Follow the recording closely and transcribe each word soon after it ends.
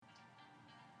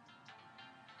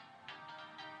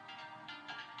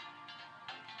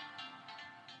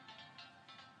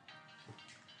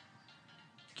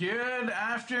Good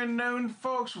afternoon,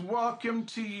 folks. Welcome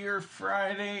to your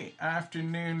Friday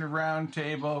afternoon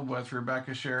roundtable with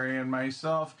Rebecca, Shari, and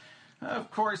myself.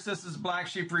 Of course, this is Black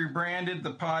Sheep Rebranded,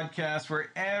 the podcast where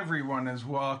everyone is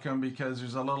welcome because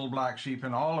there's a little black sheep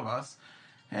in all of us.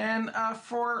 And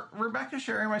for Rebecca,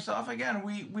 Shari, and myself, again,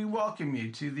 we welcome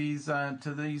you to these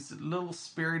little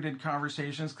spirited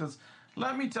conversations because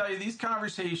let me tell you, these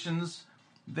conversations,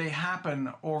 they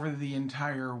happen over the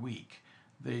entire week.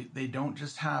 They don't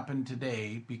just happen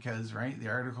today because, right, the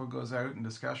article goes out and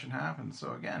discussion happens.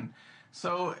 So again,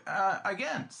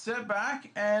 sit back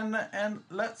and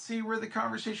let's see where the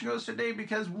conversation goes today,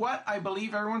 because what I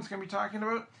believe everyone's going to be talking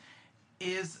about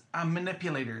is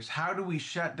manipulators. How do we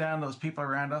shut down those people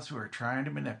around us who are trying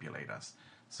to manipulate us?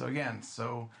 So again,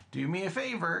 do me a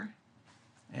favor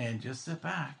and just sit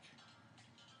back.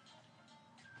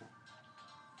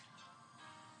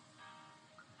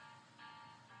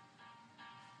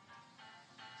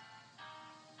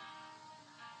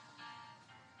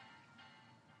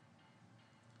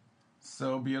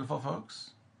 So beautiful,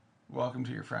 folks. Welcome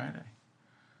to your Friday.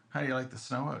 How do you like the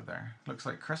snow out there? Looks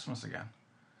like Christmas again.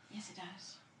 Yes, it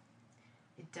does.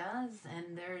 It does,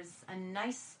 and there's a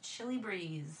nice chilly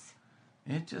breeze.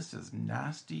 It just is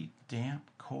nasty, damp,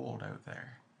 cold out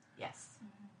there. Yes.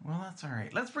 Well, that's all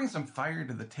right. Let's bring some fire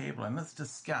to the table and let's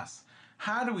discuss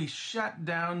how do we shut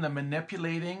down the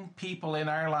manipulating people in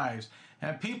our lives.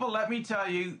 And people, let me tell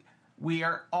you, we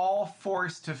are all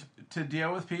forced to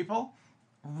deal with people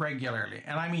regularly,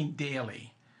 and I mean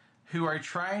daily, who are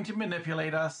trying to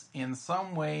manipulate us in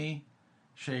some way,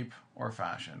 shape, or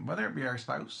fashion. Whether it be our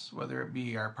spouse, whether it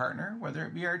be our partner, whether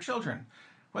it be our children,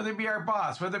 whether it be our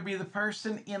boss, whether it be the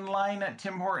person in line at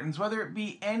Tim Hortons, whether it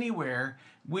be anywhere,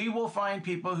 we will find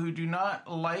people who do not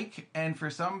like, and for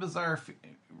some bizarre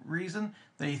reason,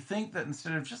 they think that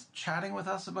instead of just chatting with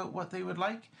us about what they would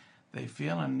like, they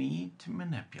feel a need to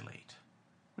manipulate.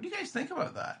 What do you guys think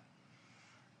about that?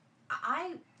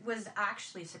 I was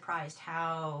actually surprised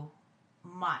how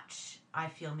much I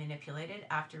feel manipulated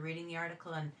after reading the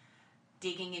article and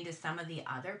digging into some of the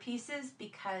other pieces,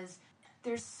 because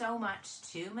there's so much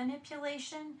to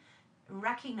manipulation.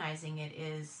 Recognizing it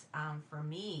is, for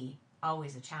me,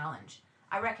 always a challenge.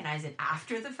 I recognize it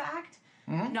after the fact,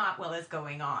 not while it's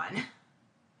going on.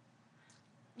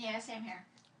 Yeah, same here.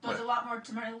 There's a lot more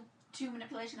to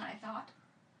manipulation than I thought.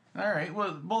 All right.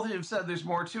 Well, both of you have said there's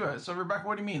more to it. So, Rebecca,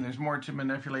 what do you mean there's more to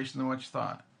manipulation than what you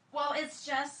thought? Well, it's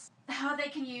just how they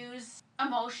can use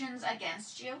emotions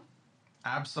against you.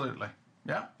 Absolutely.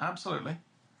 Yeah, absolutely.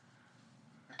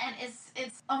 And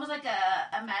it's almost like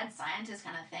a mad scientist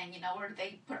kind of thing, where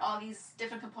they put all these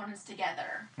different components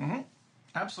together. Mm-hmm.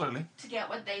 Absolutely. To get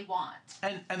what they want.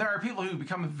 And there are people who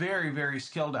become very, very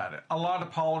skilled at it. A lot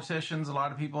of politicians, a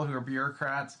lot of people who are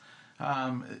bureaucrats,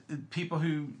 people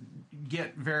who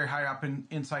get very high up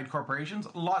inside corporations,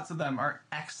 lots of them are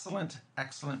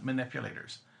excellent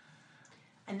manipulators.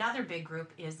 Another big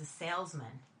group is the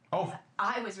salesman. Oh.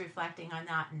 I was reflecting on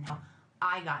that and how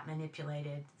I got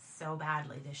manipulated so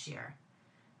badly this year.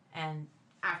 And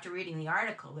after reading the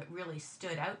article, it really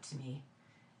stood out to me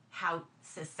how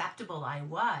susceptible I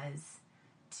was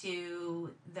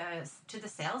to the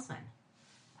salesman.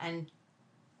 And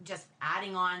just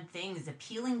adding on things,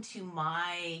 appealing to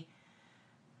my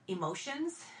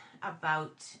emotions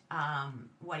about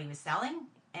what he was selling,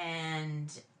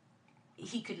 and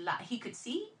he could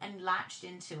see and latched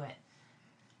into it,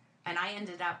 and I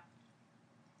ended up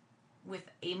with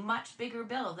a much bigger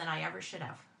bill than I ever should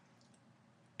have.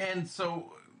 And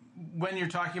so, when you're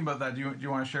talking about that, do you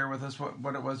want to share with us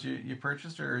what it was you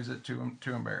purchased, or is it too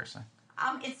embarrassing?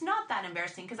 It's not that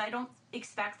embarrassing because I don't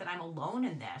expect that I'm alone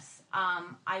in this.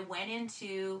 I went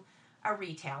into a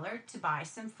retailer to buy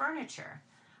some furniture,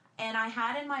 and I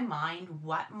had in my mind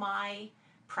what my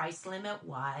price limit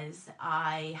was.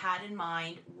 I had in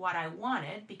mind what I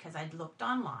wanted because I'd looked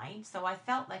online, so I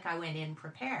felt like I went in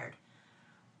prepared.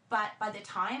 But by the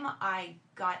time I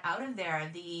got out of there,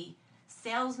 the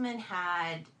salesman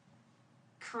had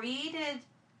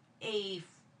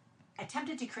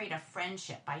attempted to create a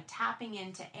friendship by tapping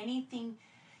into anything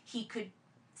he could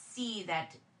see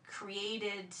that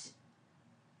created,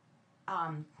 I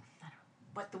don't know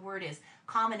what the word is,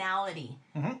 commonality.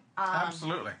 Mm-hmm.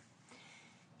 Absolutely.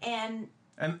 And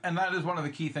that is one of the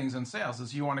key things in sales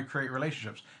is you want to create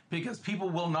relationships, because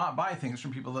people will not buy things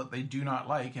from people that they do not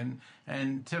like,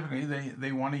 and typically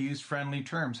they want to use friendly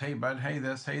terms. Hey bud, hey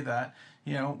this, hey that,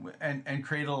 and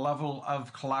create a level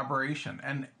of collaboration.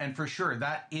 And for sure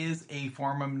that is a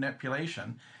form of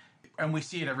manipulation, and we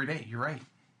see it every day. You're right.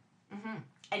 Mm-hmm.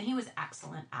 And he was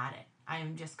excellent at it,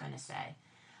 I'm just going to say.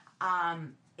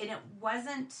 And it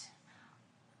wasn't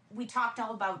we talked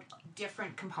all about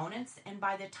different components, and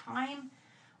by the time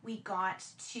we got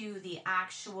to the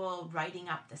actual writing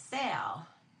up the sale,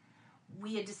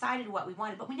 we had decided what we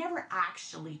wanted, but we never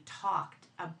actually talked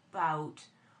about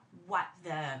what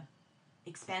the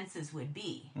expenses would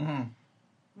be. Mm-hmm.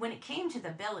 When it came to the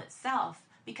bill itself,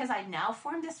 because I'd now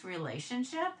formed this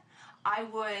relationship, I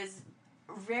was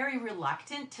very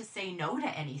reluctant to say no to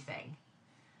anything.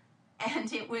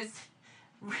 And it was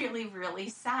really, really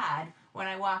sad when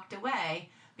I walked away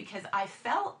because I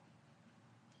felt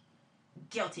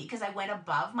guilty because I went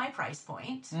above my price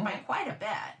point by quite a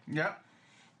bit. Yep.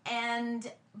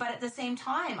 But at the same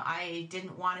time, I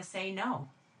didn't want to say no.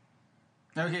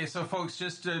 Okay, so folks,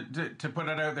 just to put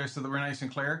it out there so that we're nice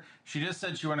and clear, she just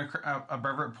said she went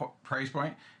above her price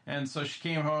point, and so she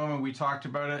came home and we talked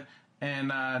about it,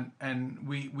 and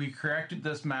we corrected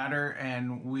this matter,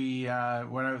 and we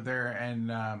went out there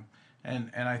and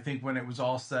I think when it was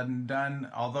all said and done,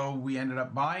 although we ended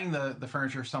up buying the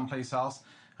furniture someplace else,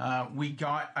 we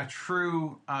got a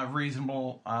true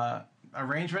reasonable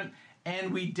arrangement,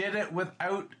 and we did it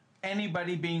without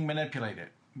anybody being manipulated.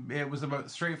 It was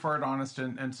about straightforward, honest,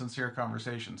 and sincere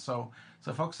conversation. So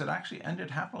folks, it actually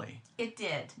ended happily. It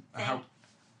did.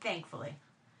 Thankfully.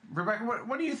 Rebecca,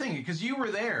 what do you think? Because you were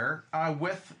there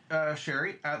with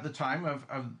Shari at the time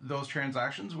of those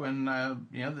transactions when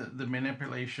the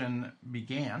manipulation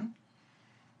began.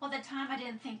 Well, at the time, I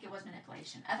didn't think it was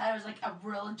manipulation. I thought it was like a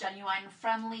real, genuine,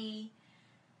 friendly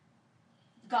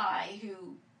guy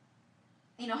who,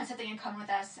 had something in common with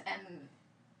us, and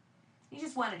he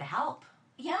just wanted to help.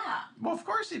 Yeah. Well, of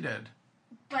course he did.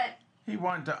 But he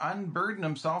wanted to unburden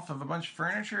himself of a bunch of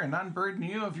furniture and unburden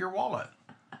you of your wallet.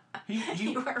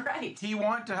 You were right. He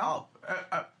wanted to help.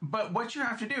 But what you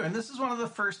have to do, and this is one of the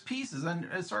first pieces, and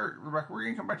sorry, Rebecca, we're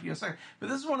going to come back to you in a second, but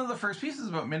this is one of the first pieces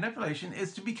about manipulation,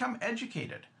 is to become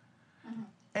educated. Mm-hmm.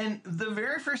 And the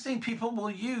very first thing people will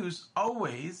use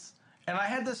always, and I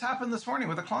had this happen this morning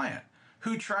with a client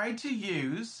who tried to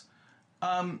use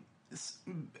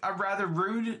a rather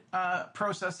rude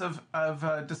process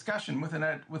of discussion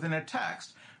within a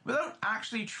text without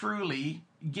actually truly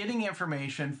getting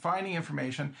information, finding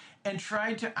information, and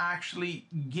tried to actually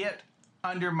get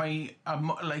under my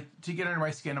under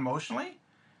my skin emotionally.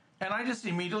 And I just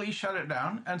immediately shut it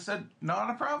down and said,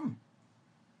 not a problem.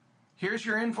 Here's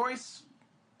your invoice.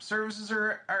 Services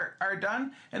are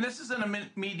done. And this isn't a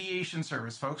mediation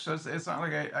service, folks. So it's not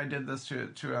like I did this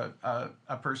to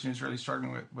a person who's really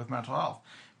struggling with mental health.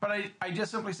 But I just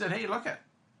simply said, hey, look at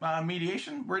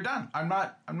mediation. We're done. I'm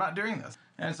not doing this.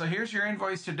 And so here's your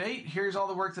invoice to date. Here's all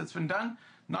the work that's been done.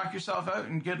 Knock yourself out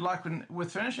and good luck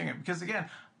with finishing it. Because again,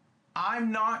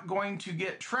 I'm not going to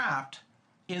get trapped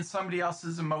in somebody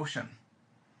else's emotion.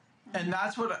 And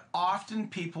that's what often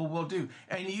people will do.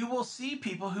 And you will see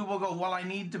people who will go, well, I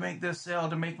need to make this sale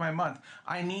to make my month.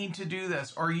 I need to do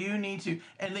this, or you need to.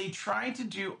 And they try to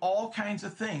do all kinds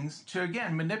of things to,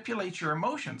 again, manipulate your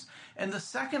emotions. And the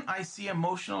second I see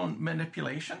emotional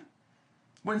manipulation,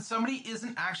 when somebody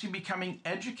isn't actually becoming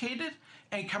educated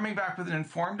and coming back with an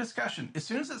informed discussion, as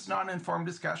soon as it's not an informed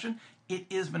discussion, it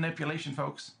is manipulation,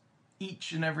 folks,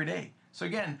 each and every day. So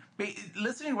again,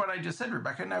 listening to what I just said,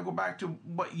 Rebecca, now go back to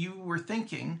what you were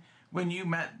thinking when you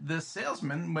met this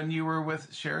salesman, when you were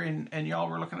with Shari and y'all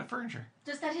were looking at furniture.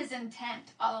 Just that his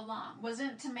intent all along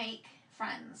wasn't to make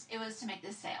friends. It was to make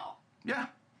this sale. Yeah.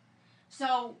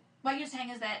 So what you're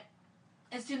saying is that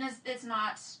as soon as it's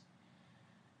not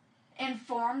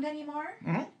informed anymore,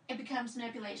 mm-hmm. It becomes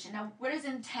manipulation. Now, where does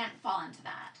intent fall into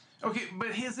that? Okay, but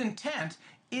his intent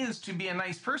is to be a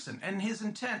nice person, and his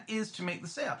intent is to make the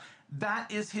sale. That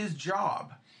is his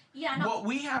job. Yeah. No. What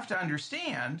we have to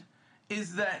understand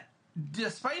is that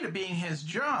despite it being his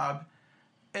job,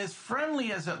 as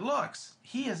friendly as it looks,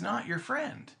 he is not your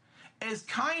friend. As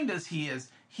kind as he is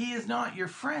not your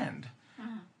friend.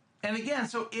 Mm-hmm. And again,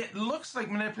 so it looks like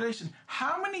manipulation.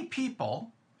 How many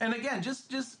people, and again,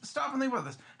 just stop and think about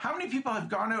this. How many people have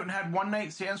gone out and had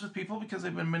one-night stands with people because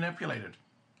they've been manipulated?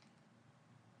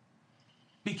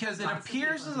 Because it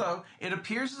appears as though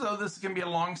this is going to be a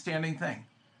long-standing thing.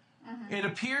 Mm-hmm. It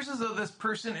appears as though this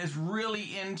person is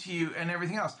really into you and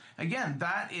everything else. Again,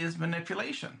 that is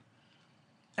manipulation.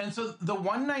 And so the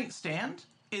one-night stand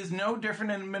is no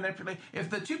different than manipulation. If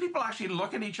the two people actually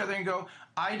look at each other and go,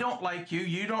 I don't like you,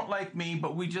 you don't like me,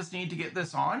 but we just need to get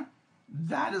this on,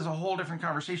 that is a whole different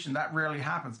conversation. That rarely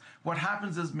happens. What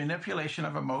happens is manipulation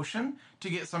of emotion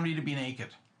to get somebody to be naked.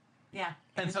 Yeah.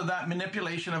 And so that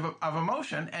manipulation of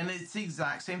emotion, and it's the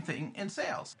exact same thing in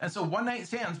sales. And so one-night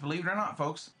stands, believe it or not,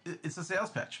 folks, it's a sales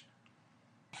pitch.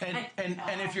 And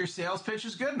if your sales pitch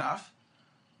is good enough,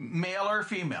 male or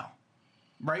female,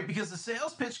 right? Because the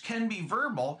sales pitch can be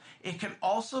verbal. It can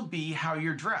also be how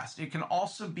you're dressed. It can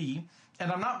also be,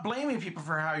 and I'm not blaming people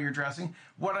for how you're dressing.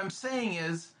 What I'm saying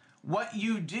is what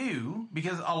you do,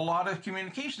 because a lot of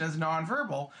communication is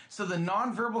nonverbal. So the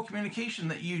nonverbal communication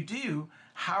that you do,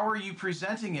 how are you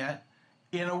presenting it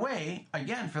in a way,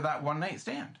 again, for that one night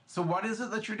stand? So what is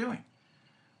it that you're doing?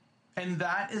 And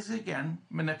that is, again,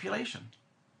 manipulation.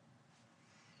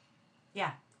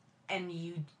 Yeah. And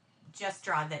you just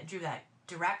drew that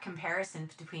direct comparison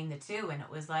between the two, and it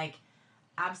was like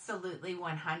absolutely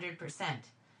 100%.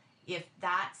 If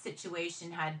that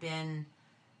situation had been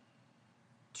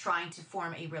trying to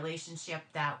form a relationship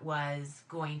that was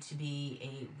going to be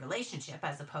a relationship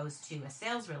as opposed to a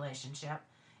sales relationship,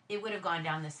 it would have gone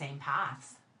down the same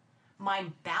paths. My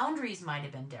boundaries might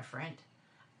have been different,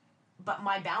 but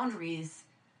my boundaries,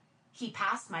 he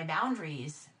passed my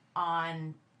boundaries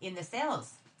in the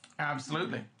sales.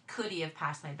 Absolutely. Could he have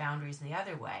passed my boundaries the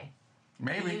other way?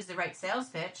 Maybe. He used the right sales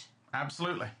pitch.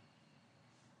 Absolutely.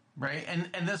 Right?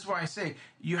 And this is why I say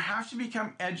you have to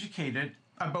become educated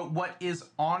about what is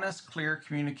honest, clear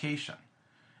communication.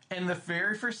 And the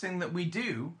very first thing that we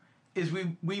do is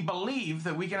we believe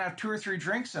that we can have 2 or 3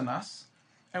 drinks in us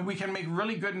and we can make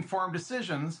really good informed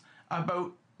decisions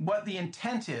about what the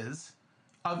intent is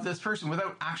of this person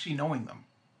without actually knowing them.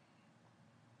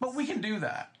 But we can do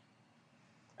that.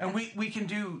 And we can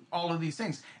do all of these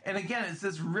things. And again, it's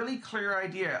this really clear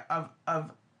idea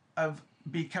of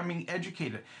becoming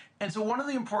educated. And so one of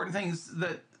the important things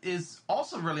that is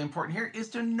also really important here is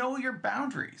to know your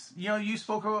boundaries. You know, you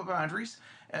spoke about boundaries.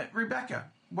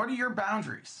 Rebecca, what are your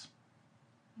boundaries?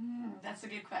 That's a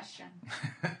good question.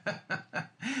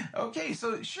 Okay,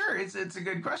 so sure, it's a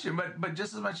good question. But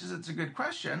just as much as it's a good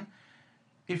question,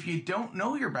 if you don't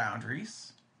know your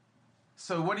boundaries...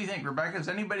 So what do you think, Rebecca? Has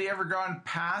anybody ever gone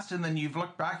past and then you've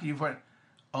looked back and you've went,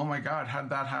 oh my God, how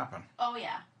did that happen? Oh,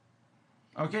 yeah.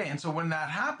 Okay, and so when that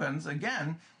happens,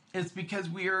 again, it's because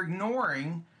we are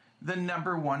ignoring the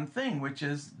number one thing, which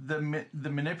is the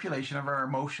manipulation of our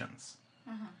emotions.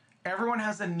 Mm-hmm. Everyone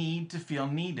has a need to feel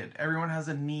needed. Everyone has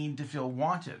a need to feel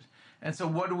wanted. And so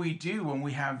what do we do when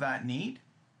we have that need?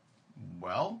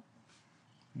 Well,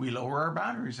 we lower our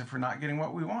boundaries if we're not getting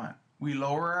what we want. We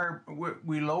lower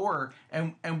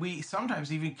and we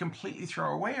sometimes even completely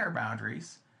throw away our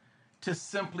boundaries to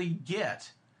simply get.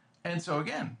 And so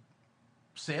again,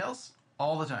 sales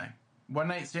all the time. One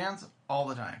night stands all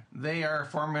the time. They are a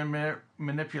form of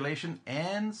manipulation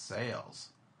and sales.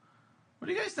 What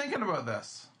are you guys thinking about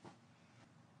this?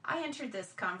 I entered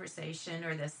this conversation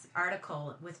or this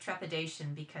article with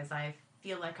trepidation because I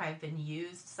feel like I've been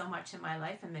used so much in my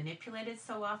life and manipulated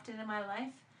so often in my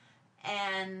life.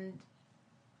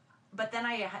 But then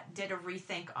I did a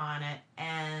rethink on it,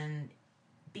 and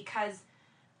because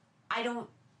I don't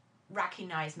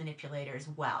recognize manipulators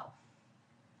well,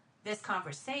 this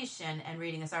conversation and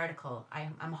reading this article,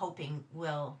 I'm hoping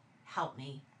will help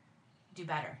me do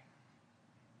better.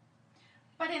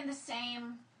 But in the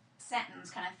same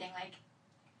sentence kind of thing, like,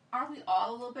 aren't we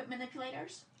all a little bit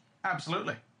manipulators?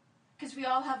 Absolutely. Because we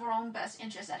all have our own best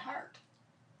interests at heart.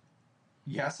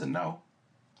 Yes and no.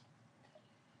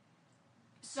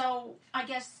 So I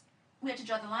guess we have to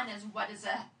draw the line as what is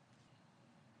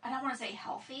I don't want to say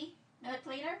healthy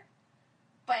manipulator,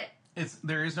 but...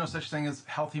 There is no such thing as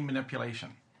healthy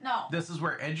manipulation. No. This is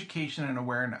where education and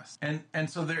awareness. And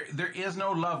so there is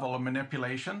no level of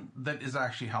manipulation that is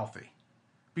actually healthy.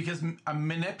 Because a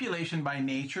manipulation by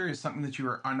nature is something that you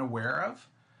are unaware of,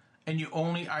 and you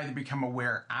only either become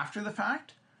aware after the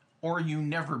fact, or you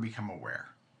never become aware.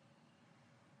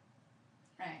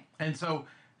 Right. And so...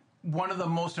 one of the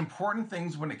most important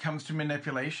things when it comes to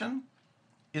manipulation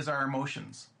is our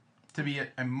emotions, to be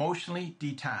emotionally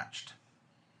detached.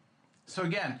 So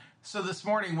again, this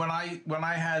morning when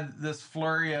I had this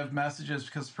flurry of messages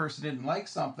because the person didn't like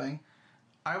something,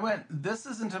 I went, this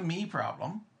isn't a me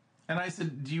problem. And I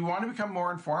said, do you want to become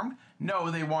more informed?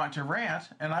 No, they want to rant.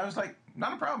 And I was like,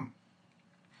 not a problem.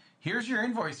 Here's your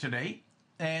invoice today.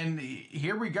 And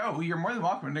here we go. You're more than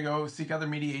welcome to go seek other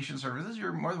mediation services.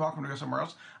 You're more than welcome to go somewhere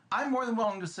else. I'm more than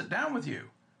willing to sit down with you,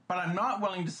 but I'm not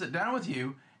willing to sit down with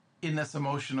you in this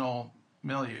emotional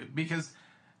milieu because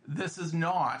this is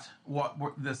not what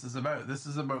this is about. This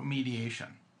is about mediation.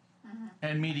 Mm-hmm.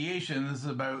 And mediation is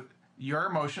about your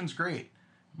emotions, great.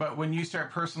 But when you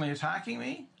start personally attacking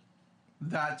me,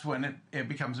 that's when it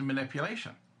becomes a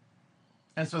manipulation.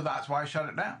 And so that's why I shut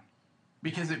it down,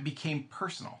 because it became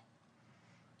personal.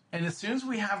 And as soon as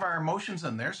we have our emotions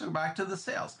in there, so back to the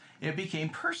sales, it became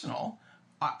personal.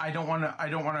 I don't want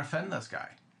to offend this guy.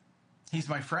 He's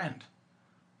my friend.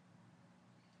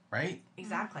 right?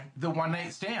 Exactly. The one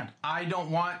night stand. I don't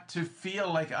want to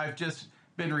feel like I've just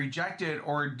been rejected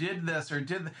or did this or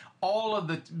all of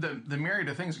the myriad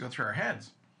of things go through our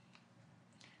heads.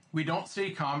 We don't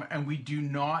stay calm, and we do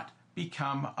not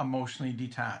become emotionally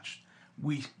detached.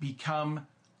 We become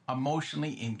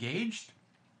emotionally engaged,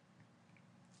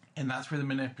 and that's where the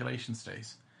manipulation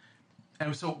stays.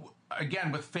 And so,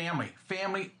 again, with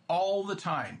family all the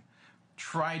time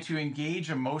try to engage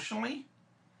emotionally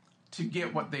to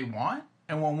get what they want.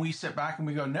 And when we sit back and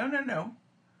we go, no,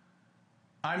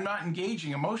 I'm not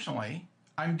engaging emotionally.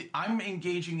 I'm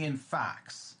engaging in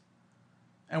facts.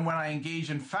 And when I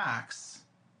engage in facts,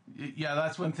 yeah,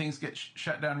 that's when things get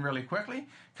shut down really quickly.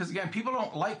 Because again, people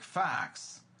don't like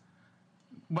facts.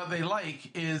 What they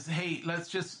like is, hey, let's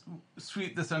just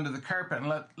sweep this under the carpet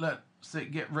and let's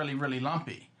it get really, really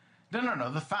lumpy.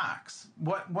 No, the facts.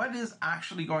 What is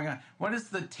actually going on? What is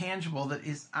the tangible that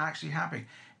is actually happening?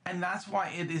 And that's why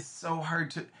it is so hard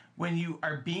to, when you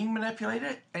are being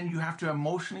manipulated and you have to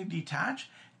emotionally detach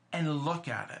and look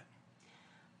at it.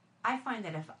 I find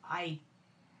that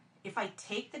if I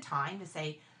take the time to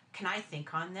say, can I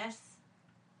think on this?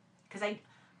 Because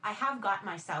I have gotten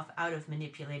myself out of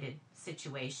manipulated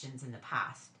situations in the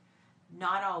past.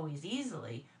 Not always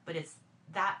easily, but it's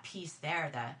that piece there,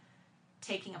 the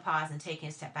taking a pause and taking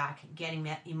a step back, getting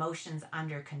emotions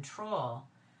under control,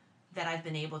 that I've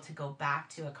been able to go back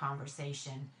to a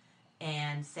conversation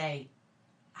and say,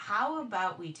 how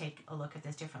about we take a look at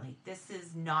this differently? This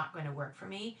is not going to work for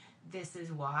me. This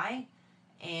is why.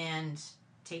 And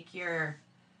take your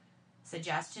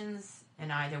suggestions,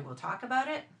 and either we'll talk about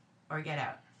it or get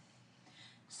out.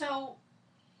 So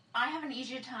I have an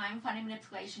easier time finding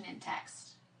manipulation in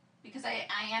text because I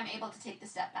am able to take the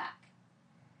step back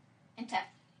in text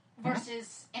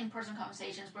versus in-person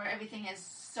conversations where everything is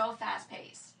so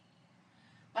fast-paced.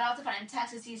 But I also find in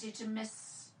text it's easier to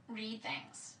misread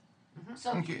things.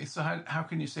 Mm-hmm. So how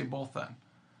can you say both then?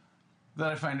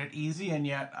 That I find it easy and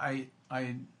yet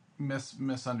I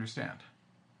misunderstand.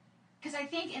 Because I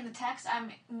think in the text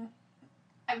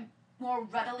I'm more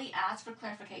readily asked for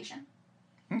clarification.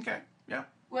 Okay, yeah.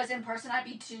 Whereas in person I'd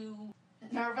be too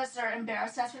nervous or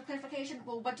embarrassed to ask for clarification.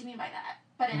 Well, what do you mean by that?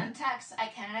 But in text I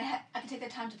can take the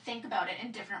time to think about it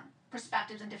in different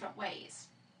perspectives and different ways.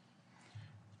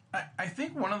 I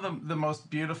think one of the most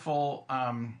beautiful,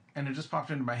 and it just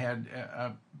popped into my head,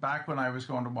 back when I was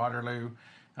going to Waterloo,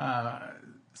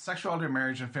 sexuality,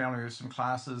 marriage, and family, there's some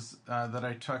classes that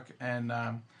I took, and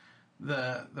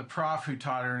the prof who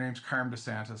taught her name's Carm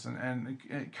DeSantis, and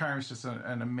Carm's just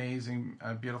an amazing,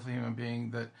 beautiful human being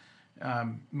that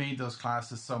made those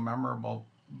classes so memorable,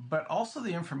 but also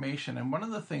the information. And one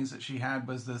of the things that she had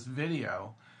was this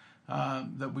video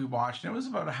that we watched, and it was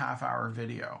about a half-hour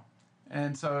video.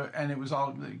 And it was all,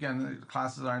 again, the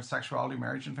classes are in sexuality,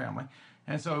 marriage, and family.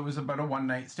 And so it was about a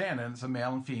one-night stand, and it's a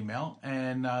male and female,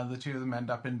 and the two of them end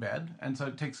up in bed. And so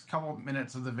it takes a couple of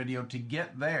minutes of the video to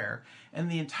get there. And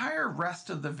the entire rest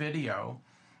of the video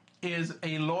is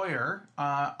a lawyer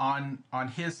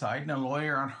on his side and a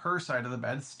lawyer on her side of the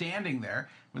bed standing there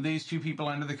with these two people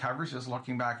under the covers just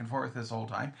looking back and forth this whole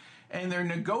time. And they're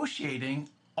negotiating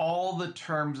all the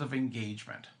terms of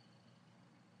engagement,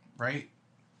 right?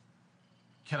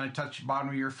 Can I touch the bottom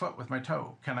of your foot with my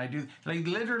toe? Can I do... Like,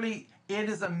 literally, it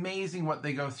is amazing what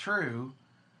they go through,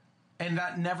 and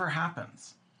that never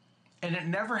happens. And it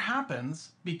never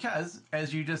happens because,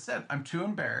 as you just said, I'm too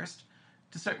embarrassed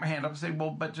to stick my hand up and say,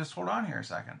 well, but just hold on here a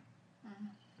second.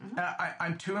 Mm-hmm.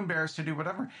 I'm too embarrassed to do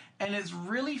whatever. And it's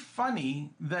really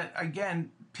funny that,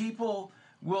 again, people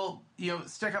will,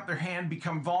 stick up their hand,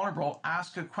 become vulnerable,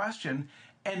 ask a question,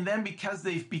 and then because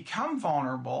they've become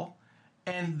vulnerable...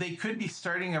 and they could be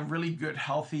starting a really good,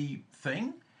 healthy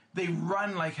thing, they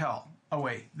run like hell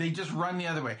away. They just run the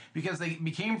other way because they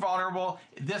became vulnerable.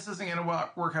 This isn't going to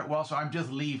work out well, so I'm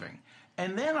just leaving.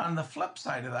 And then on the flip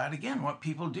side of that, again, what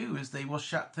people do is they will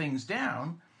shut things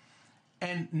down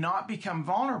and not become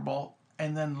vulnerable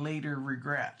and then later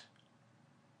regret.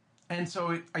 And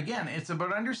so, again, it's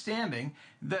about understanding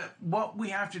that what we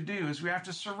have to do is we have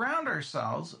to surround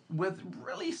ourselves with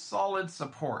really solid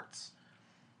supports.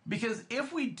 Because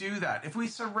if we do that, if we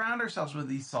surround ourselves with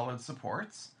these solid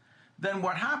supports, then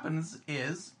what happens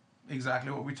is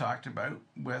exactly what we talked about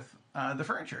with the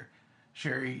furniture.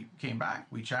 Shari came back,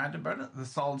 we chatted about it, the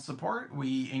solid support,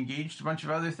 we engaged a bunch of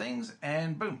other things,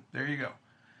 and boom, there you go.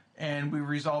 And we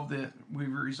resolved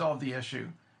the issue,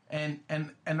 and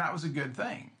that was a good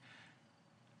thing.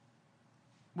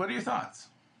 What are your thoughts?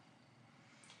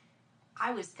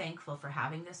 I was thankful for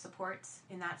having the supports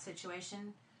in that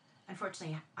situation.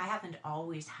 Unfortunately, I haven't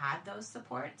always had those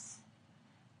supports.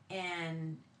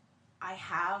 And I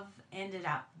have ended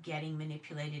up getting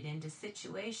manipulated into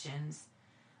situations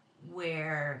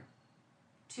where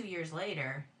 2 years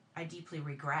later, I deeply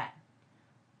regret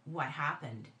what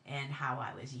happened and how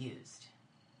I was used.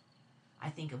 I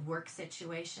think of work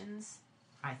situations.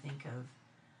 I think of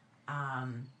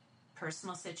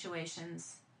personal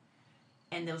situations.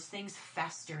 And those things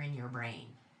fester in your brain.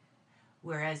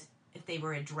 Whereas if they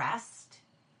were addressed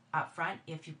up front,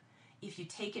 if you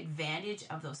take advantage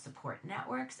of those support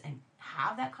networks and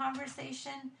have that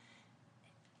conversation,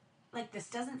 like, this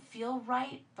doesn't feel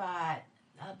right, but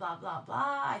blah, blah, blah,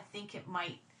 I think it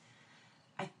might,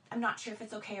 I'm not sure if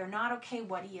it's okay or not okay.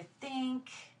 What do you think?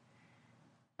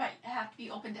 But you have to be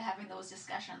open to having those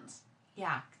discussions.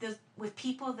 Yeah, with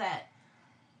people that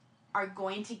are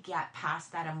going to get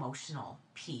past that emotional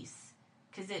piece.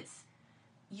 Because it's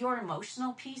your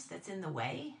emotional piece that's in the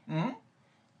way. Mm-hmm.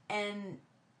 And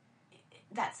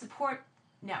that support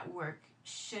network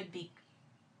should be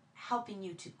helping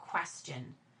you to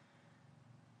question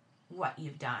what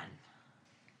you've done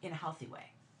in a healthy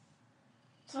way.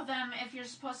 So then, if you're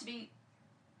supposed to be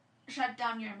shut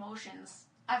down your emotions,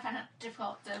 I find it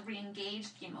difficult to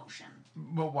re-engage the emotion.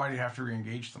 But why do you have to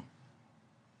re-engage them?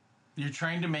 You're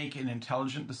trying to make an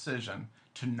intelligent decision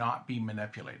to not be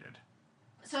manipulated.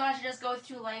 So I should just go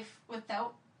through life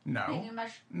without making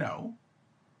much... No.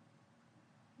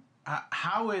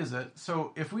 How is it?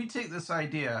 So if we take this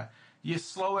idea, you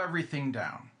slow everything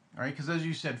down, right? Because as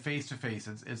you said, face to face,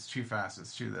 it's too fast,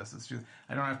 it's too this, it's too...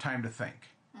 I don't have time to think.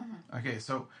 Mm-hmm. Okay,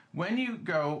 so when you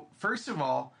go, first of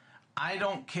all, I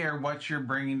don't care what you're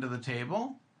bringing to the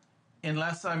table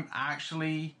unless I'm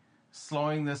actually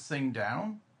slowing this thing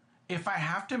down. If I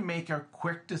have to make a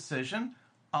quick decision,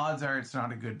 odds are it's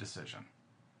not a good decision.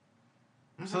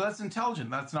 Mm-hmm. So that's intelligent.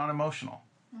 That's not emotional.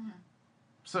 Mm-hmm.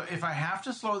 So if I have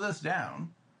to slow this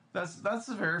down, that's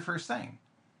the very first thing.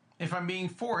 If I'm being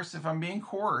forced, if I'm being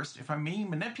coerced, if I'm being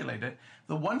manipulated,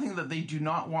 the one thing that they do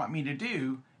not want me to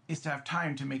do is to have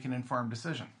time to make an informed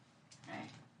decision. Right.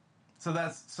 So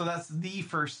that's the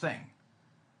first thing.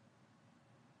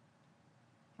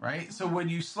 Right? Mm-hmm. So when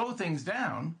you slow things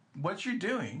down, what you're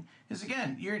doing is,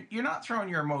 again, you're not throwing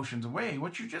your emotions away.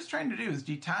 What you're just trying to do is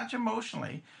detach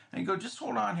emotionally and go, just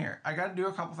hold on here. I got to do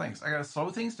a couple things. I got to slow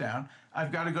things down.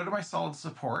 I've got to go to my solid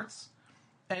supports.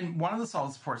 And one of the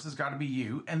solid supports has got to be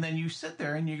you. And then you sit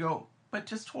there and you go, but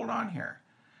just hold on here.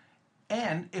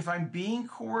 And if I'm being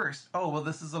coerced, oh, well,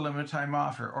 this is a limited time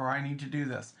offer, or I need to do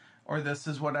this, or this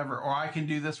is whatever, or I can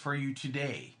do this for you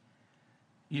today.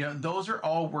 You know, those are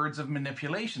all words of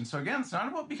manipulation. So again, it's not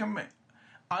about becoming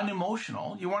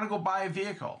unemotional. You want to go buy a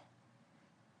vehicle.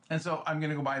 And so I'm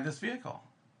going to go buy this vehicle.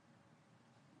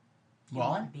 You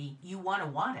want to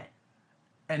want it.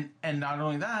 And not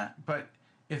only that, but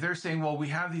if they're saying, well, we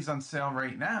have these on sale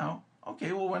right now.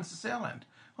 Okay, well, when's the sale end?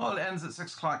 Well, it ends at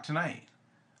 6 o'clock tonight.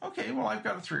 Okay, well, I've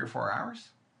got 3 or 4 hours.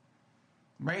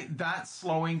 Right? That's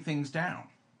slowing things down.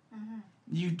 Mm-hmm.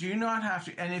 You do not have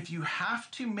to. And if you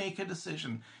have to make a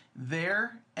decision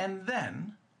there and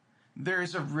then,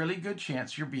 there's a really good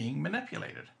chance you're being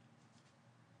manipulated.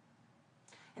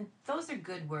 And those are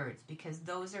good words, because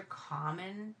those are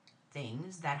common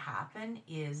things that happen,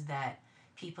 is that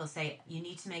people say, you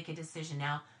need to make a decision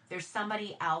now. There's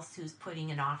somebody else who's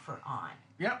putting an offer on.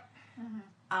 Yep.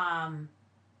 Mm-hmm.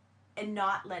 And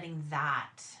not letting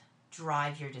that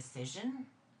drive your decision.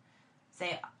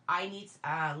 Say, I need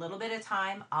a little bit of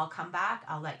time. I'll come back.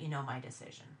 I'll let you know my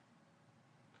decision.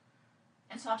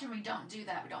 And so often we don't do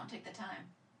that. We don't take the time.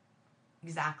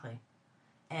 Exactly.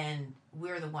 And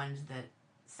we're the ones that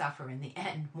suffer in the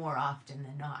end more often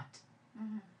than not.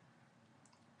 Mm-hmm.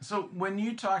 So when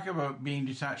you talk about being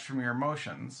detached from your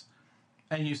emotions,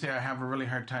 and you say, I have a really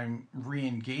hard time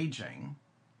re-engaging,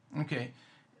 okay,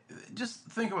 just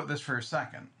think about this for a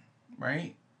second,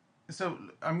 right? So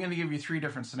I'm going to give you 3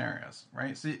 different scenarios,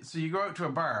 right? So you go out to a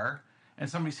bar, and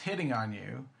somebody's hitting on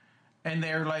you, and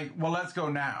they're like, well, let's go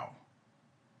now.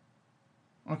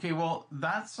 Okay, well,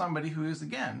 that's somebody who is,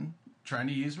 again, trying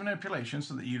to use manipulation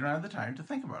so that you don't have the time to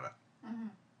think about it. Mm-hmm.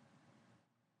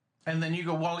 And then you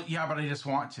go, well, yeah, but I just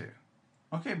want to.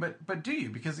 Okay, but do you?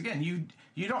 Because, again,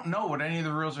 you don't know what any of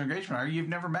the rules of engagement are. You've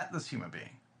never met this human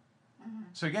being. Mm-hmm.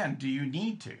 So, again, do you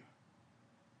need to?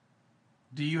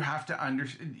 Do you have to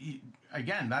understand?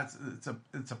 Again,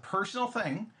 it's a personal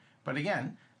thing, but,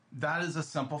 again, that is a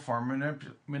simple form of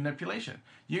manipulation.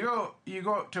 You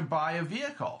go out to buy a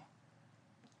vehicle,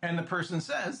 and the person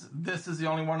says, this is the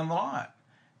only one in the lot.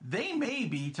 They may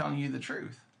be telling you the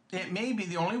truth. It may be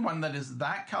the only one that is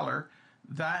that color,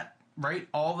 that, right,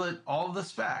 all the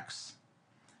specs.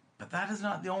 But that is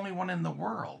not the only one in the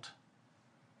world.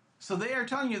 So they are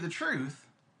telling you the truth,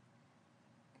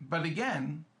 But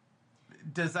again,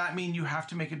 does that mean you have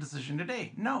to make a decision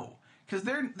today? No, because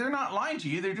they're not lying to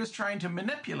you. They're just trying to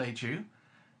manipulate you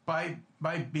by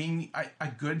being a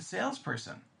good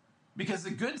salesperson. Because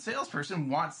the good salesperson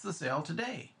wants the sale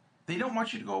today. They don't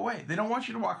want you to go away. They don't want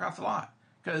you to walk off the lot.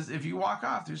 Because if you walk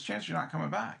off, there's a chance you're not coming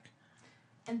back.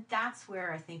 And that's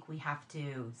where I think we have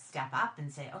to step up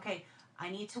and say, okay, I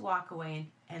need to walk away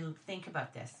and think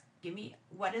about this. Give me,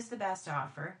 what is the best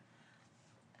offer?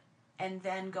 And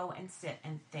then go and sit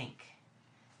and think,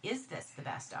 is this the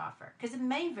best offer? Because it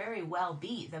may very well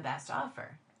be the best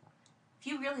offer. If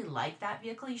you really like that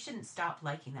vehicle, you shouldn't stop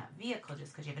liking that vehicle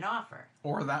just because you have an offer.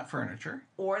 Or that furniture.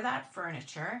 Or that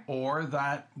furniture. Or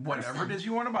that whatever it is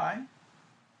you want to buy.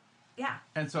 Yeah.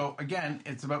 And so, again,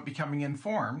 it's about becoming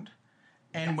informed.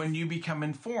 And when you become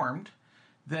informed,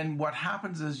 then what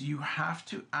happens is you have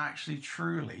to actually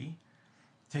truly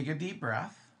take a deep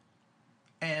breath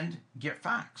and get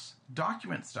facts,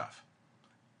 document stuff,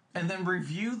 and then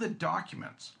review the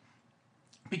documents.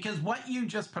 Because what you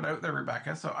just put out there,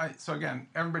 Rebecca, so again,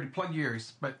 everybody plug your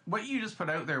ears, but what you just put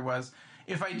out there was,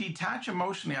 if I detach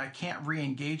emotionally, I can't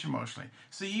re-engage emotionally.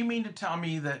 So you mean to tell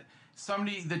me that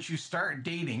somebody that you start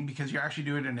dating, because you actually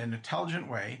do it in an intelligent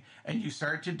way, and you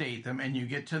start to date them, and you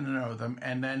get to know them,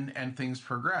 and things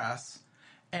progress,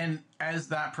 and as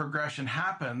that progression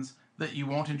happens, that you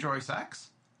won't enjoy sex?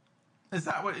 Is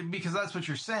that what? Because that's what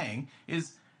you're saying.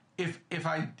 Is if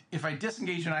I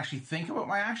disengage and actually think about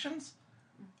my actions,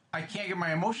 I can't get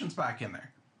my emotions back in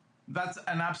there. That's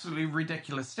an absolutely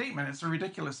ridiculous statement. It's a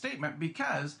ridiculous statement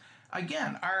because,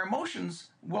 again, our emotions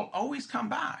will always come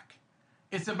back.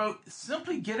 It's about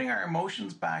simply getting our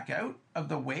emotions back out of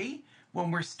the way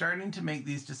when we're starting to make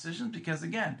these decisions because,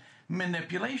 again,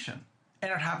 manipulation.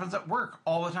 And it happens at work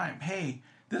all the time. Hey,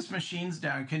 this machine's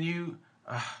down. Can you...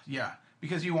 yeah,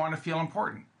 because you want to feel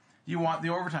important. You want the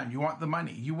overtime. You want the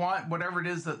money. You want whatever it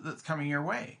is that's coming your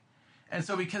way. And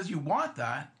so because you want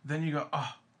that, then you go,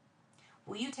 oh.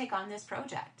 Will you take on this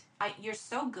project? You're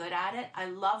so good at it. I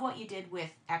love what you did with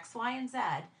X, Y, and Z.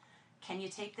 Can you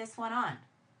take this one on?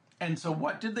 And so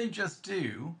what did they just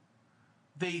do?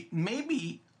 They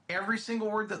maybe every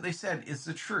single word that they said is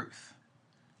the truth.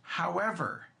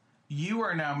 However, you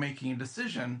are now making a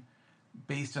decision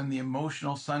based on the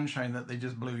emotional sunshine that they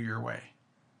just blew your way.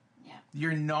 Yeah.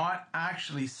 You're not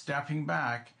actually stepping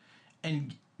back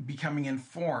and becoming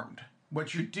informed.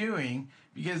 What you're doing,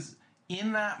 because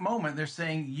in that moment, they're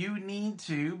saying, you need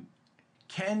to,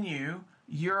 can you,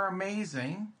 you're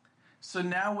amazing. So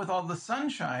now with all the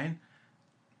sunshine,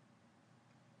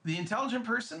 the intelligent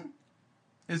person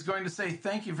is going to say,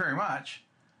 thank you very much.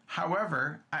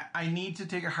 However, I need to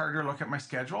take a harder look at my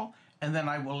schedule, and then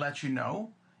I will let you know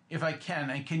if I can.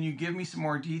 And can you give me some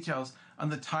more details on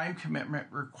the time commitment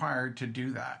required to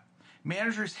do that?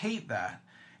 Managers hate that.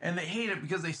 And they hate it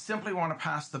because they simply want to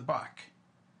pass the buck.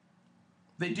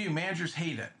 They do. Managers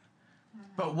hate it.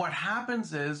 Mm-hmm. But what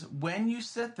happens is when you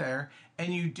sit there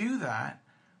and you do that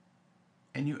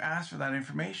and you ask for that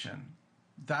information,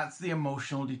 that's the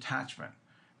emotional detachment.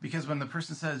 Because when the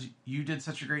person says, you did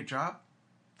such a great job,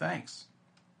 thanks.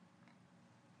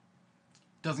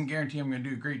 Doesn't guarantee I'm going to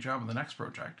do a great job on the next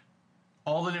project.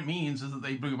 All that it means is that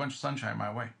they blew a bunch of sunshine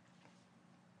my way.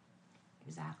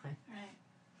 Exactly. Right.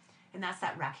 And that's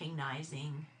that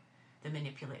recognizing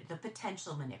the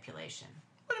potential manipulation.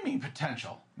 What do you mean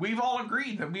potential? We've all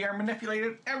agreed that we are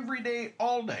manipulated every day,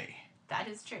 all day. That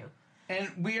is true.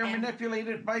 And we are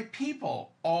manipulated by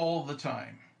people all the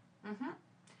time. Mm-hmm.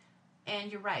 And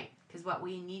you're right, because what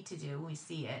we need to do when we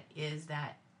see it is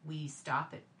that we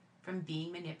stop it from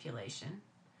being manipulation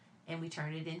and we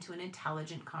turn it into an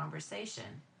intelligent conversation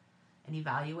and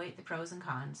evaluate the pros and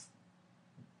cons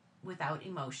without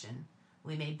emotion.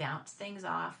 We may bounce things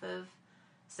off of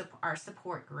our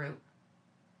support group,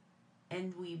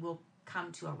 and we will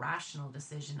come to a rational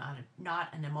decision, not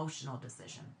an emotional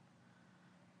decision.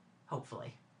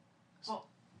 Hopefully. Well,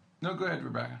 no, go ahead,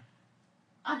 Rebecca.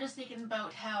 I'm just thinking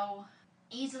about how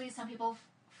easily some people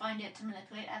find it to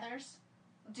manipulate others.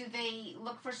 Do they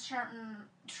look for certain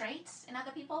traits in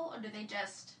other people, or do they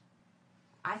just...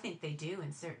 I think they do.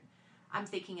 I'm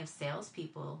thinking of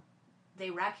salespeople. They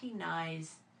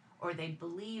recognize, or they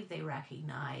believe they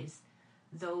recognize,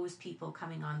 those people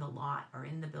coming on the lot or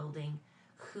in the building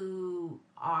who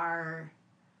are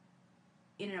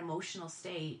in an emotional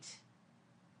state.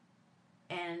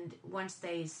 And once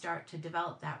they start to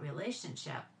develop that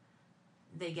relationship,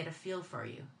 they get a feel for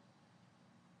you.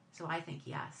 So I think,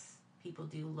 yes, people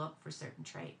do look for certain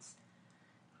traits.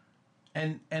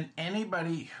 And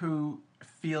anybody who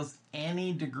feels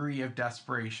any degree of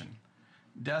desperation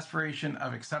desperation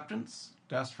of acceptance,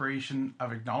 desperation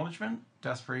of acknowledgement,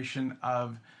 desperation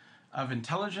of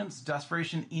intelligence,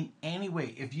 desperation in any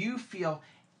way. If you feel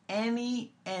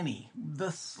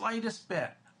the slightest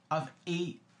bit of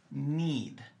a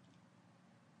need,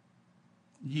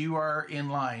 you are in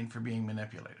line for being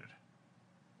manipulated.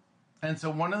 And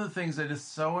so one of the things that is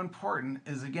so important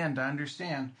is, again, to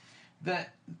understand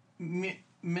that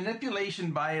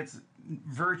manipulation by its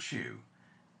virtue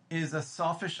is a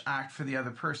selfish act for the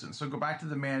other person. So go back to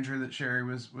the manager that Shari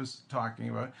was talking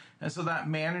about. And so that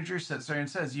manager sits there and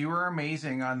says, you are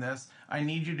amazing on this. I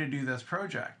need you to do this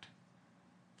project.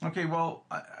 Okay, well,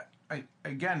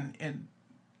 again,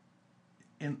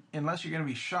 unless you're going to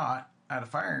be shot at a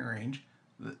firing range,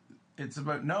 it's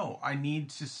about, no, I need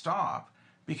to stop.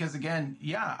 Because again,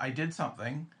 yeah, I did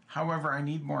something. However, I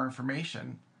need more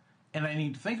information and I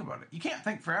need to think about it. You can't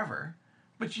think forever,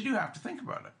 but you do have to think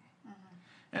about it.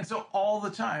 And so all the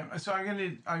time, so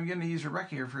I'm going to use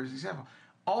Rebecca here for example.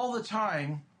 All the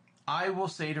time, I will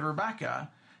say to Rebecca,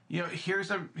 here's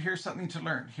something to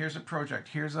learn. Here's a project.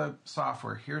 Here's a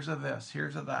software. Here's a this.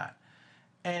 Here's a that.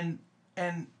 And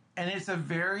it's a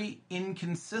very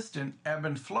inconsistent ebb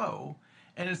and flow.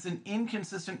 And it's an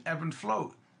inconsistent ebb and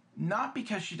flow, not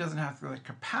because she doesn't have the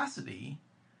capacity,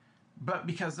 but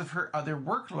because of her other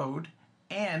workload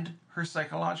and her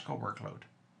psychological workload.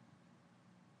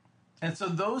 And so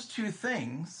those two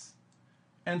things,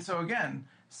 and so again,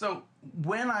 so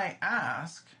when I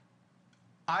ask,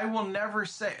 I will never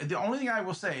say, the only thing I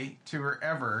will say to her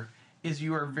ever is,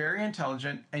 you are very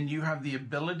intelligent and you have the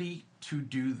ability to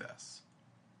do this.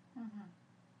 Mm-hmm.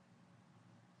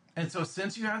 And so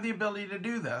since you have the ability to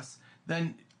do this,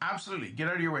 then absolutely, get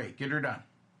out of your way, get her done.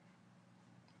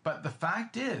 But the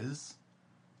fact is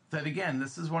that, again,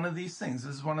 this is one of these things,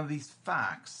 this is one of these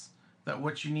facts, that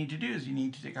what you need to do is you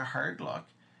need to take a hard look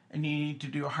and you need to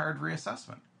do a hard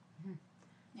reassessment. Mm-hmm.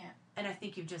 Yeah. And I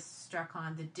think you've just struck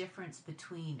on the difference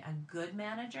between a good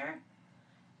manager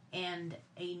and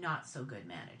a not so good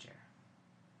manager.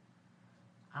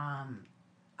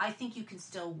 I think you can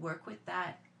still work with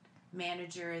that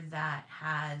manager that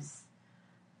has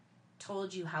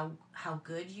told you how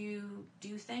good you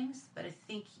do things, but I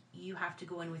think you have to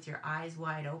go in with your eyes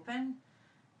wide open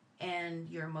and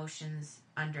your emotions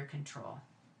under control.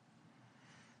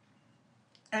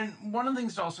 And one of the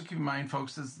things to also keep in mind,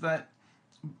 folks, is that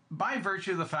by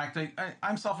virtue of the fact that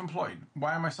I'm self-employed.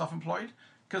 Why am I self-employed?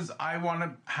 Because I want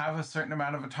to have a certain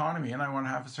amount of autonomy and I want to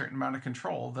have a certain amount of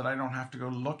control that I don't have to go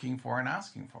looking for and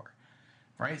asking for.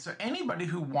 Right? So anybody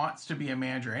who wants to be a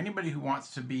manager, anybody who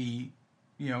wants to be,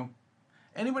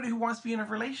 anybody who wants to be in a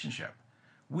relationship,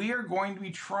 we are going to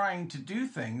be trying to do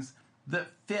things that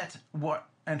fit what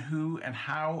and who and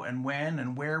how and when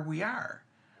and where we are.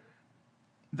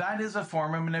 That is a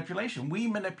form of manipulation. We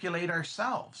manipulate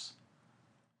ourselves.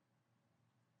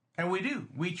 And we do.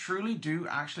 We truly do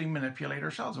actually manipulate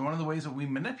ourselves. And one of the ways that we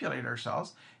manipulate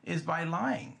ourselves is by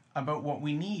lying about what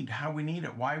we need, how we need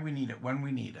it, why we need it, when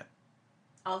we need it.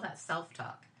 All that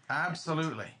self-talk.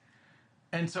 Absolutely.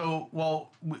 And so,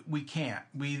 well, we can't.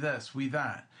 We this, we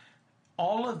that.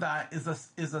 All of that is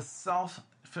a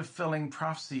self-fulfilling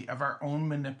prophecy of our own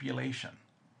manipulation.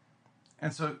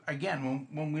 And so, again,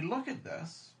 when we look at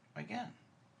this, again.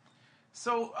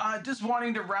 So, just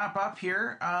wanting to wrap up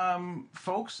here,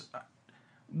 folks,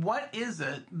 what is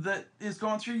it that is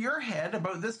going through your head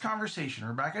about this conversation,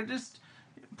 Rebecca? Just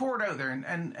pour it out there.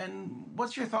 And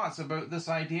what's your thoughts about this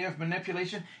idea of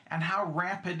manipulation and how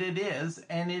rampant it is,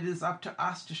 and it is up to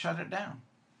us to shut it down?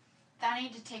 That I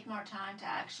need to take more time to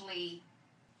actually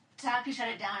shut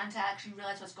it down and to actually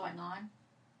realize what's going on.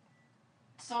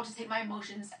 So to take my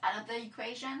emotions out of the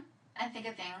equation and think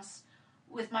of things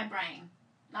with my brain,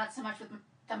 not so much with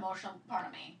the emotional part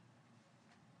of me.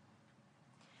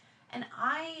 And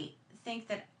I think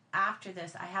that after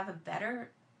this, I have a better,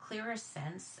 clearer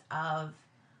sense of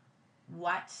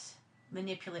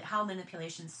how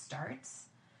manipulation starts,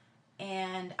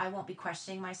 and I won't be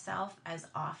questioning myself as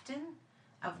often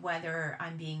of whether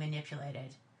I'm being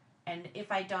manipulated. And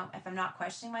if I'm not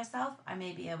questioning myself, I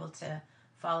may be able to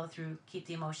follow through, keep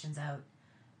the emotions out,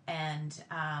 and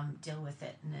deal with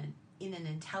it in an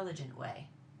intelligent way.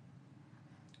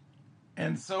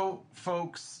 And so,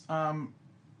 folks,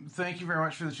 thank you very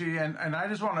much for the tea. And I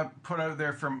just want to put out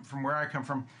there from where I come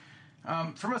from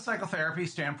a psychotherapy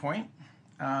standpoint,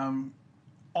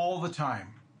 all the time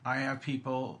I have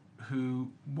people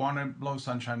who want to blow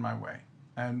sunshine my way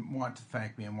and want to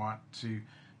thank me and want to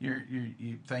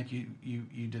thank you.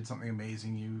 You did something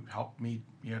amazing. You helped me,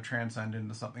 transcend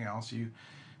into something else. You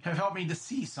have helped me to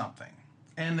see something.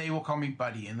 And they will call me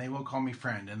buddy, and they will call me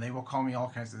friend, and they will call me all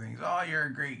kinds of things. Oh, you're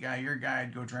a great guy. You're a guy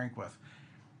I'd go drink with.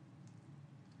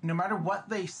 No matter what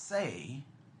they say,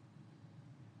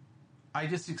 I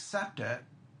just accept it,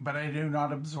 but I do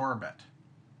not absorb it.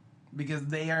 Because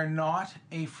they are not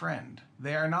a friend.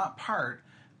 They are not part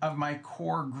of my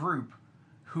core group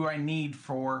who I need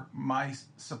for my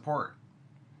support.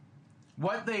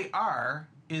 What they are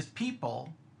is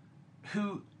people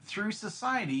who, through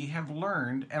society, have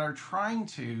learned and are trying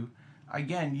to,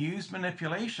 again, use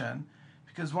manipulation,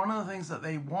 because one of the things that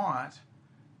they want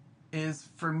is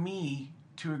for me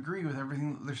to agree with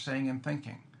everything that they're saying and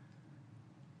thinking.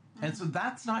 And so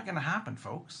that's not going to happen,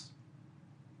 folks.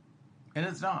 And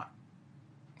it's not.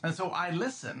 And so I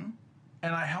listen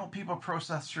and I help people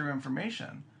process through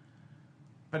information.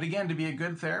 But again, to be a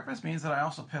good therapist means that I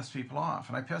also piss people off.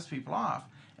 And I piss people off.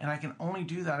 And I can only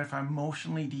do that if I'm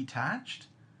emotionally detached.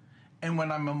 And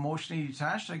when I'm emotionally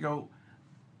detached, I go,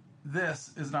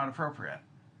 this is not appropriate.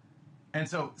 And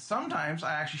so sometimes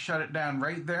I actually shut it down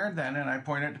right there and then, and I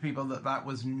point out to people that that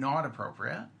was not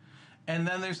appropriate. And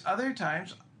then there's other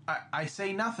times I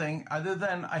say nothing other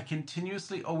than I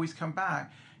continuously always come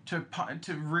back to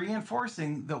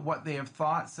reinforcing that what they have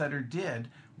thought, said, or did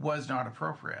was not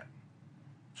appropriate.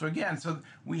 So again, so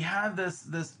we have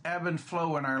this ebb and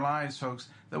flow in our lives, folks,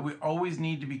 that we always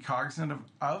need to be cognizant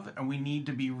of and we need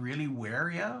to be really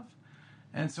wary of.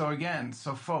 And so again,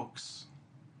 so folks,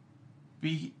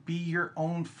 be your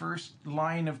own first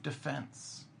line of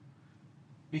defense.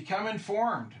 Become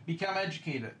informed, become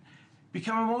educated,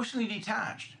 become emotionally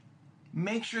detached.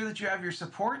 Make sure that you have your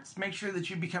supports. Make sure that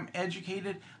you become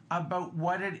educated about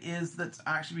what it is that's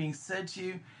actually being said to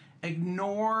you.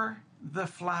 Ignore the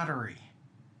flattery.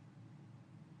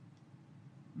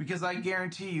 Because I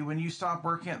guarantee you, when you stop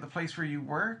working at the place where you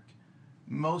work,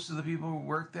 most of the people who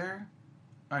work there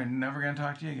are never going to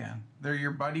talk to you again. They're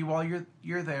your buddy while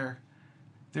you're there.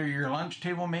 They're your lunch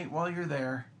table mate while you're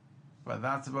there. But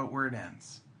that's about where it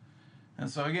ends. And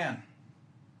so again,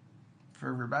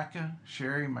 for Rebecca,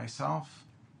 Shari, myself,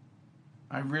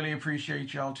 I really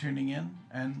appreciate y'all tuning in.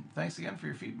 And thanks again for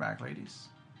your feedback, ladies.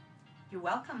 You're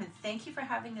welcome, and thank you for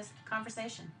having this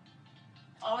conversation.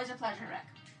 Always a pleasure, Rick.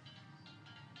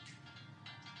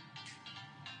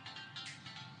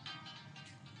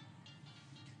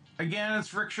 Again,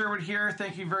 it's Rick Sherwood here.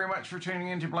 Thank you very much for tuning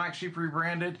in to Black Sheep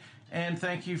Rebranded. And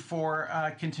thank you for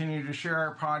continuing to share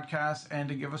our podcast and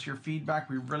to give us your feedback.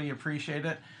 We really appreciate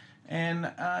it.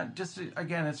 And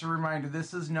again, it's a reminder,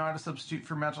 this is not a substitute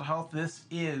for mental health. This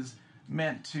is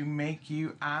meant to make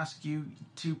you, ask you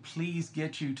to please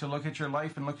get you to look at your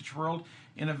life and look at your world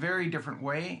in a very different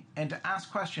way and to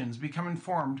ask questions, become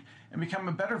informed, and become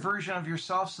a better version of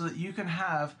yourself so that you can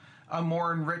have a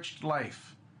more enriched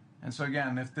life. And so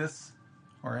again, if this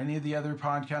or any of the other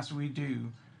podcasts we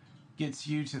do gets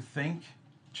you to think,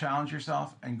 challenge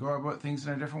yourself, and go about things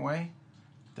in a different way,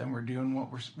 then we're doing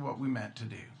what we meant to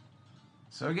do.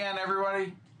 So again,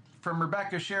 everybody, from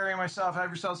Rebecca, Shari, and myself, have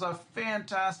yourselves a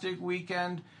fantastic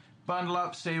weekend. Bundle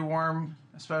up, stay warm,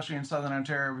 especially in Southern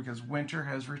Ontario, because winter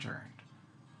has returned.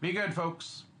 Be good,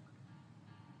 folks.